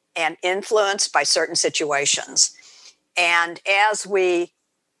and influenced by certain situations. And as we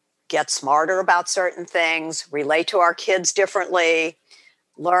get smarter about certain things, relate to our kids differently,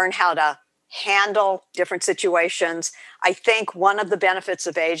 learn how to handle different situations, I think one of the benefits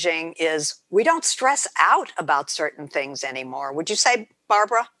of aging is we don't stress out about certain things anymore. Would you say,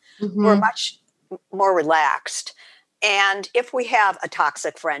 Barbara? Mm-hmm. We're much more relaxed. And if we have a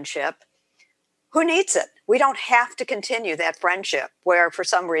toxic friendship, who needs it? We don't have to continue that friendship where for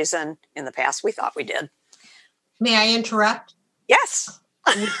some reason in the past we thought we did. May I interrupt? Yes.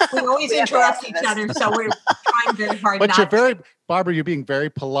 We always interrupt each other, so we're trying very hard but not to. Barbara, you're being very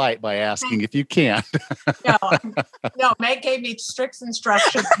polite by asking if you can. No, Meg gave me strict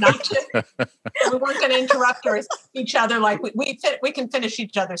instructions not to. We weren't going to interrupt each other like we can finish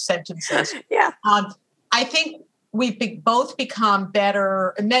each other's sentences. Yeah. I think we've both become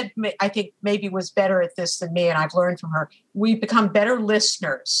better. Meg, I think, maybe was better at this than me, and I've learned from her. We've become better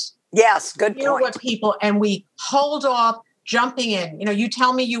listeners. Yes, good point. Hear what people, and we hold off jumping in. You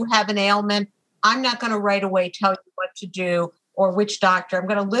tell me you have an ailment. I'm not going to right away tell you what to do or which doctor. I'm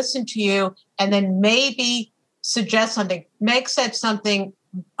going to listen to you and then maybe suggest something. Meg said something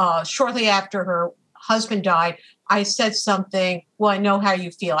shortly after her husband died. I said something, well, I know how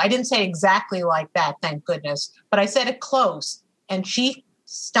you feel. I didn't say exactly like that, thank goodness, but I said it close. And she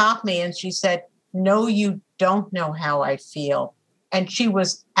stopped me and she said, no, you don't know how I feel. And she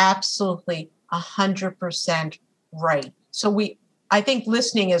was absolutely 100% right. So I think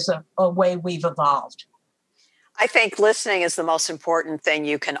listening is a way we've evolved. I think listening is the most important thing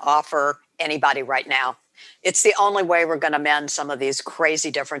you can offer anybody right now. It's the only way we're going to mend some of these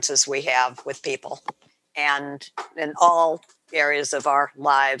crazy differences we have with people and in all areas of our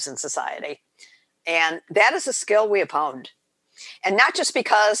lives and society. And that is a skill we have honed. And not just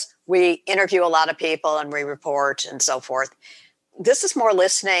because we interview a lot of people and we report and so forth. This is more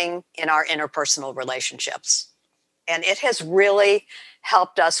listening in our interpersonal relationships. And it has really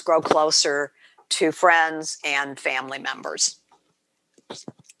helped us grow closer to friends and family members.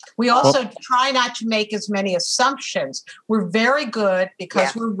 We also try not to make as many assumptions. We're very good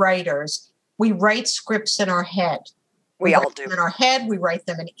because we're writers. We write scripts in our head. We all do. In our head, we write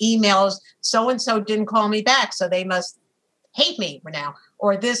them in emails. So-and-so didn't call me back, so they must hate me now.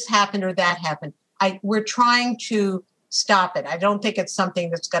 Or this happened or that happened. We're trying to stop it. I don't think it's something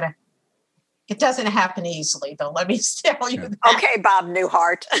that's going to, it doesn't happen easily, though. Let me tell you that. Okay, Bob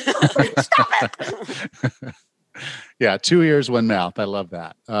Newhart. Stop it. Yeah, 2 ears, one mouth. I love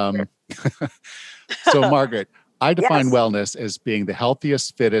that. So, Margaret, I define wellness as being the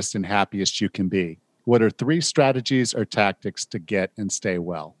healthiest, fittest, and happiest you can be. What are 3 strategies or tactics to get and stay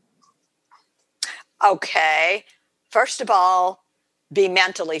well? Okay. First of all, be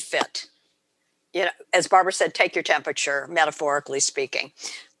mentally fit. You know, as Barbara said, take your temperature, metaphorically speaking.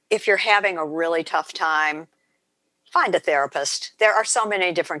 If you're having a really tough time, find a therapist. There are so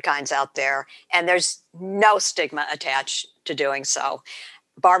many different kinds out there, and there's no stigma attached to doing so.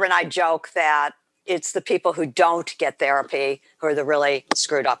 Barbara and I joke that it's the people who don't get therapy who are the really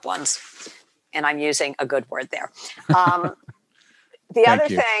screwed up ones. And I'm using a good word there. The other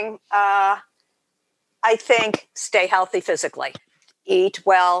thing, I think, stay healthy physically. Eat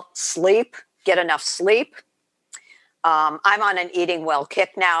well, sleep, get enough sleep. I'm on an eating well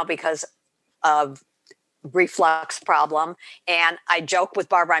kick now because of reflux problem. And I joke with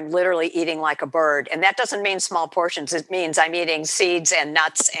Barbara, I'm literally eating like a bird. And that doesn't mean small portions. It means I'm eating seeds and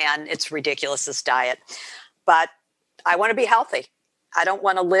nuts, and it's ridiculous, this diet. But I want to be healthy. I don't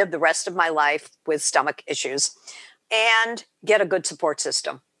want to live the rest of my life with stomach issues. And get a good support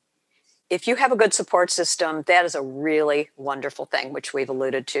system. If you have a good support system, that is a really wonderful thing, which we've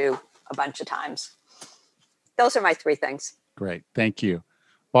alluded to a bunch of times. Those are my 3 things. Great. Thank you.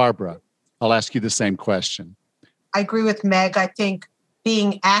 Barbara, I'll ask you the same question. I agree with Meg. I think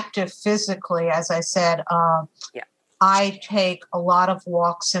being active physically, as I said, I take a lot of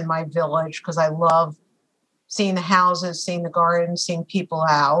walks in my village because I love seeing the houses, seeing the gardens, seeing people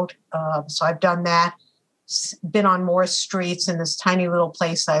out. So I've done that. Been on more streets in this tiny little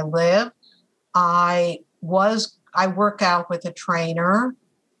place I live. I work out with a trainer,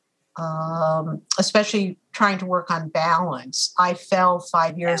 especially trying to work on balance. I fell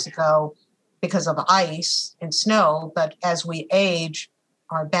 5 years ago because of ice and snow, but as we age,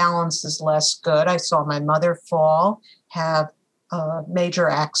 our balance is less good. I saw my mother fall, have a major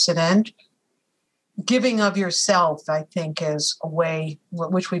accident. Giving of yourself, I think, is a way,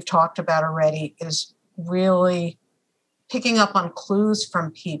 which we've talked about already, is really picking up on clues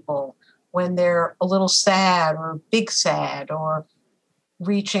from people when they're a little sad or big sad or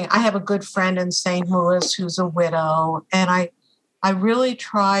reaching. I have a good friend in St. Louis who's a widow, and I really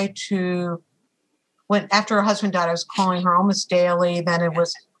try to, after her husband died, I was calling her almost daily. Then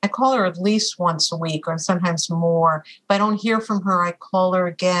I call her at least once a week or sometimes more. If I don't hear from her, I call her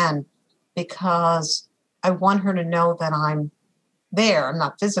again because I want her to know that I'm there. I'm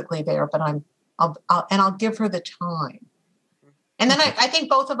not physically there, but I'll give her the time. And then I think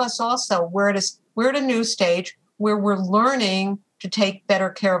both of us also, we're at a new stage where we're learning to take better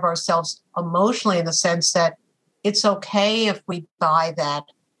care of ourselves emotionally, in the sense that it's okay if we buy that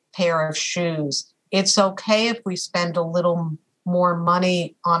pair of shoes. It's okay if we spend a little more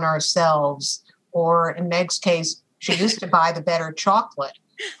money on ourselves, or in Meg's case, she used to buy the better chocolate.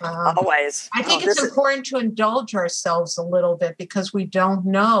 Always. I think it's important to indulge ourselves a little bit because we don't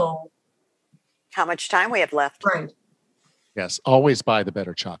know how much time we have left. Right. Yes, always buy the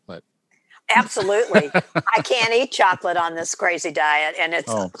better chocolate. Absolutely. I can't eat chocolate on this crazy diet, and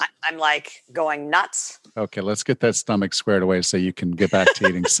I'm like going nuts. Okay, let's get that stomach squared away so you can get back to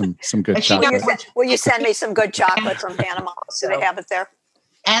eating some good chocolate. Will you send me some good chocolate from Panama? Do they have it there?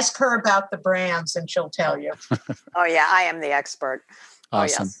 Ask her about the brands and she'll tell you. Oh, yeah, I am the expert.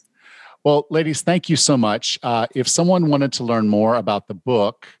 Awesome. Oh, yes. Well, ladies, thank you so much. If someone wanted to learn more about the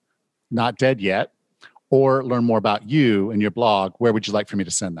book, Not Dead Yet, or learn more about you and your blog, where would you like for me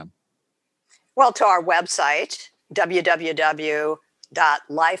to send them? Well, to our website,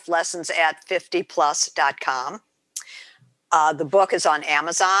 www.lifelessonsat50plus.com. The book is on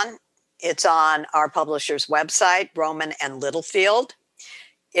Amazon. It's on our publisher's website, Rowman and Littlefield.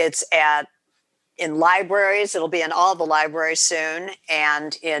 It's at in libraries. It'll be in all the libraries soon,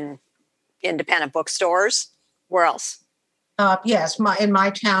 and in independent bookstores. Where else? Yes, in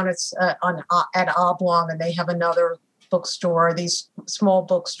my town, it's at Oblong, and they have another bookstore. These small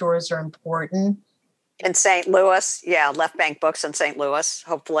bookstores are important. In St. Louis, Left Bank Books in St. Louis,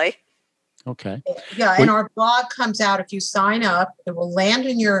 hopefully. Okay. Yeah, and our blog comes out if you sign up. It will land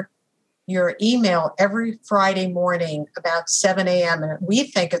in your email every Friday morning about 7 a.m. And we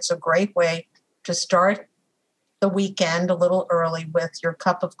think it's a great way to start the weekend a little early with your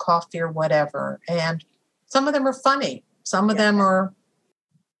cup of coffee or whatever. And some of them are funny. Some of them are,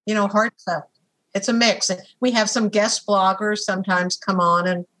 heartfelt. It's a mix. And we have some guest bloggers sometimes come on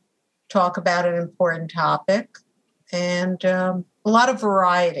and talk about an important topic, and a lot of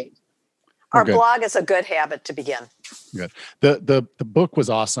variety. Our blog is a good habit to begin. Good. The book was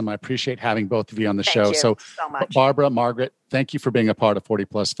awesome. I appreciate having both of you on the show. Thank you so much. Barbara, Margaret, thank you for being a part of 40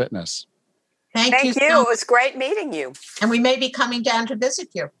 Plus Fitness. Thank you. It was great meeting you. And we may be coming down to visit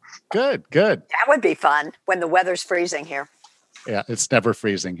you. Good. That would be fun when the weather's freezing here. Yeah, it's never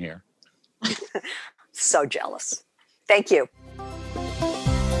freezing here. So jealous. Thank you.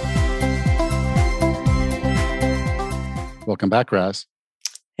 Welcome back, Raz.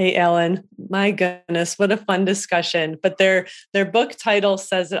 Hey, Ellen. My goodness, what a fun discussion. But their book title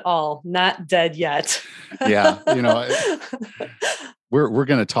says it all, Not Dead Yet. Yeah, we're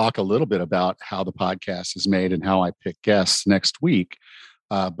going to talk a little bit about how the podcast is made and how I pick guests next week.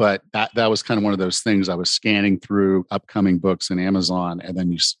 But that was kind of one of those things. I was scanning through upcoming books in Amazon, and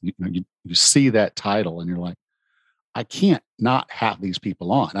then you see that title, and you're like, I can't not have these people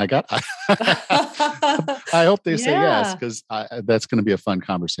on. I hope they say yes, because that's going to be a fun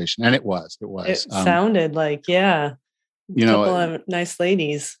conversation, and it was. It sounded like a couple of nice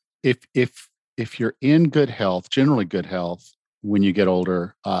ladies. If you're in good health, generally good health, when you get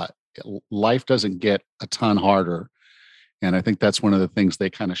older, life doesn't get a ton harder. And I think that's one of the things they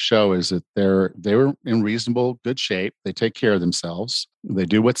kind of show is that they're in reasonable good shape. They take care of themselves. They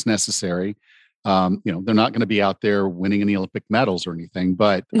do what's necessary. They're not going to be out there winning any Olympic medals or anything,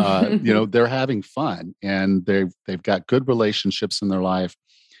 but they're having fun, and they've got good relationships in their life,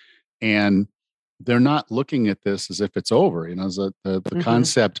 and they're not looking at this as if it's over. The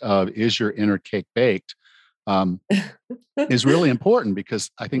concept of is your inner cake baked is really important, because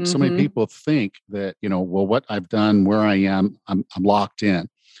I think so many people think that, what I've done, where I am, I'm locked in.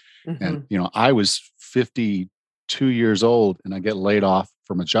 And, I was 52 years old and I get laid off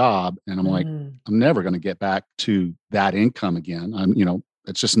from a job, and I'm like, I'm never going to get back to that income again.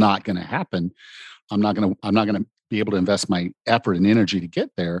 It's just not going to happen. I'm not going to be able to invest my effort and energy to get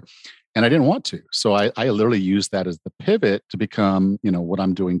there. And I didn't want to. So I literally used that as the pivot to become, what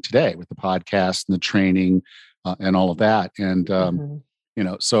I'm doing today with the podcast and the training and all of that. And,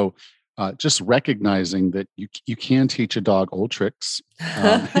 so just recognizing that you can teach a dog old tricks.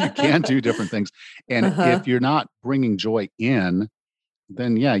 You can do different things. And if you're not bringing joy in,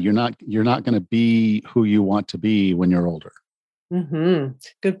 then you're not going to be who you want to be when you're older.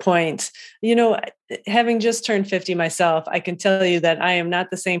 Good point. Having just turned 50 myself, I can tell you that I am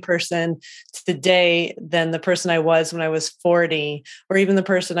not the same person today than the person I was when I was 40, or even the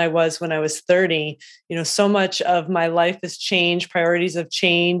person I was when I was 30. So much of my life has changed, priorities have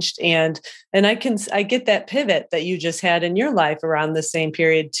changed, and I get that pivot that you just had in your life around the same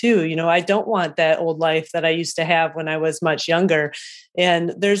period too. I don't want that old life that I used to have when I was much younger.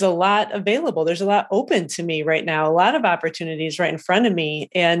 And there's a lot available. There's a lot open to me right now, a lot of opportunities right in front of me.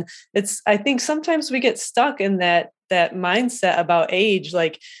 And I think sometimes we get stuck in that mindset about age.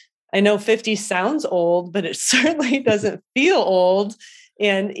 Like, I know 50 sounds old, but it certainly doesn't feel old.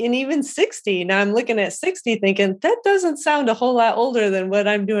 And even 60, now I'm looking at 60 thinking that doesn't sound a whole lot older than what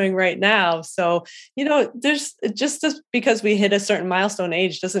I'm doing right now. So, there's just because we hit a certain milestone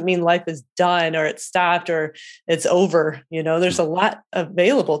age doesn't mean life is done or it's stopped or it's over. There's a lot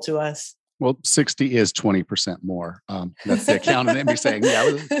available to us. Well, 60 is 20% more. That's the accountant in me saying,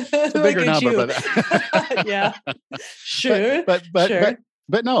 it's a bigger number. But yeah, sure.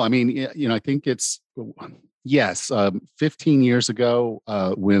 But no, I mean, I think it's, yes, 15 years ago,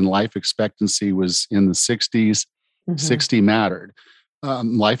 when life expectancy was in the 60s, 60 mattered.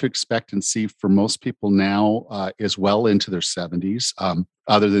 Life expectancy for most people now is well into their 70s.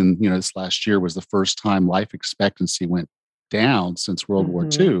 Other than, this last year was the first time life expectancy went down since World War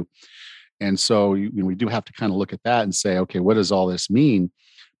II. And so we do have to kind of look at that and say, okay, what does all this mean?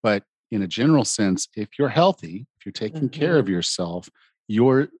 But in a general sense, if you're healthy, if you're taking care of yourself,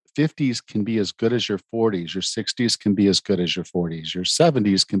 your 50s can be as good as your 40s. Your 60s can be as good as your 40s. Your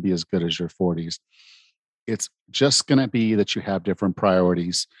 70s can be as good as your 40s. It's just going to be that you have different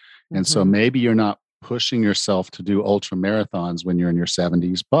priorities. And so maybe you're not pushing yourself to do ultra marathons when you're in your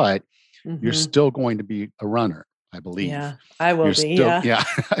 70s, but you're still going to be a runner, I believe. Yeah, I will You're be. still, Yeah.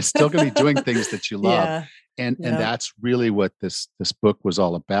 still going to be doing things that you love. Yeah. And Yeah. that's really what this book was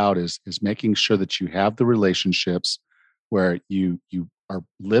all about, is making sure that you have the relationships where you are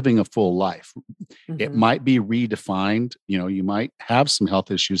living a full life. It might be redefined. You might have some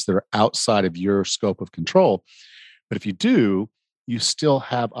health issues that are outside of your scope of control. But if you do, you still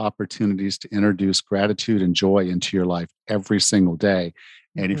have opportunities to introduce gratitude and joy into your life every single day.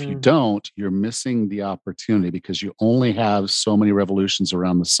 And if you don't, you're missing the opportunity, because you only have so many revolutions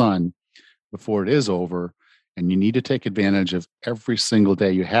around the sun before it is over. And you need to take advantage of every single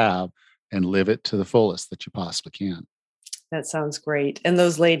day you have and live it to the fullest that you possibly can. That sounds great. And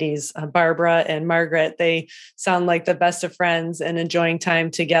those ladies, Barbara and Margaret, they sound like the best of friends and enjoying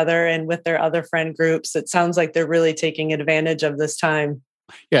time together and with their other friend groups. It sounds like they're really taking advantage of this time.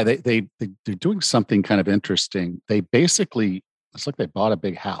 Yeah, they're doing something kind of interesting. They basically, it's like they bought a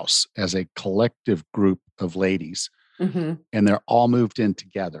big house as a collective group of ladies, and they're all moved in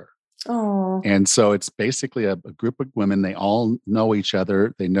together. Oh. And so it's basically a group of women. They all know each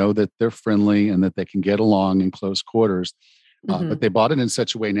other. They know that they're friendly and that they can get along in close quarters. But they bought it in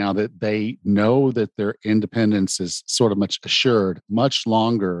such a way now that they know that their independence is sort of much assured, much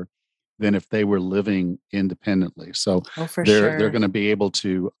longer than if they were living independently. So they're going to be able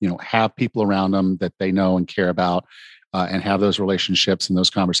to, have people around them that they know and care about, and have those relationships and those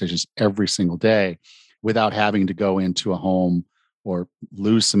conversations every single day without having to go into a home or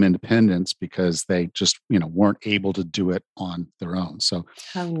lose some independence because they just, weren't able to do it on their own. So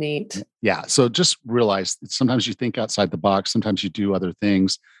how neat. Yeah. So just realize that sometimes you think outside the box, sometimes you do other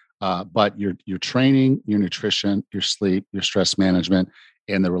things, but your training, your nutrition, your sleep, your stress management,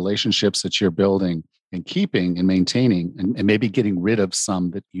 and the relationships that you're building and keeping and maintaining, and maybe getting rid of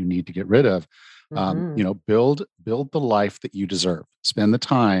some that you need to get rid of, build the life that you deserve. Spend the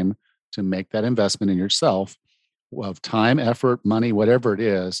time to make that investment in yourself, of time, effort, money, whatever it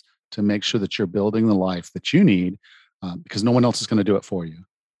is, to make sure that you're building the life that you need, because no one else is going to do it for you.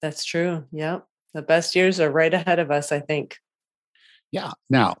 That's true. Yep. The best years are right ahead of us, I think. Yeah.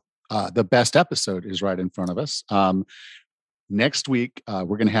 Now, the best episode is right in front of us. Next week,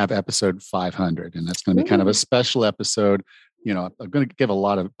 we're going to have episode 500, and that's going to be kind of a special episode. I'm going to give a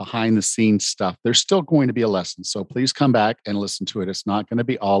lot of behind the scenes stuff. There's still going to be a lesson. So please come back and listen to it. It's not going to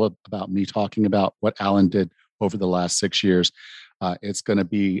be all about me talking about what Alan did over the last 6 years. It's going to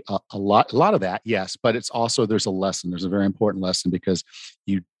be a lot of that, yes, but it's also, there's a lesson. There's a very important lesson, because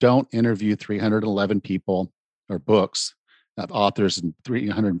you don't interview 311 people or books of authors and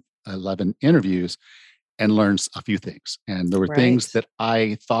 311 interviews and learn a few things. And there were things that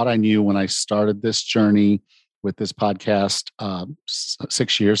I thought I knew when I started this journey with this podcast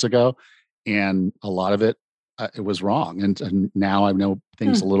 6 years ago, and a lot of it was wrong. And now I know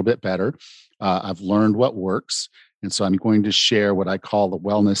things a little bit better. I've learned what works. And so I'm going to share what I call the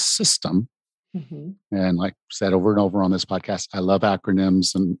wellness system. And like I said over and over on this podcast, I love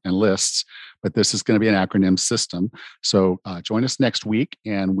acronyms and lists, but this is going to be an acronym system. So join us next week,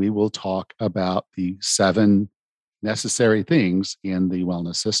 and we will talk about the 7 necessary things in the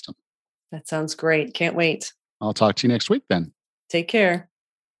wellness system. That sounds great. Can't wait. I'll talk to you next week then. Take care.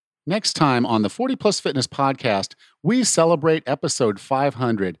 Next time on the 40 Plus Fitness podcast, we celebrate episode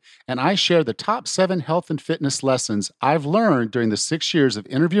 500, and I share the top 7 health and fitness lessons I've learned during the 6 years of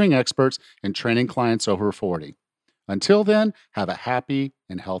interviewing experts and training clients over 40. Until then, have a happy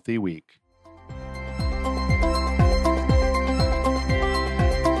and healthy week.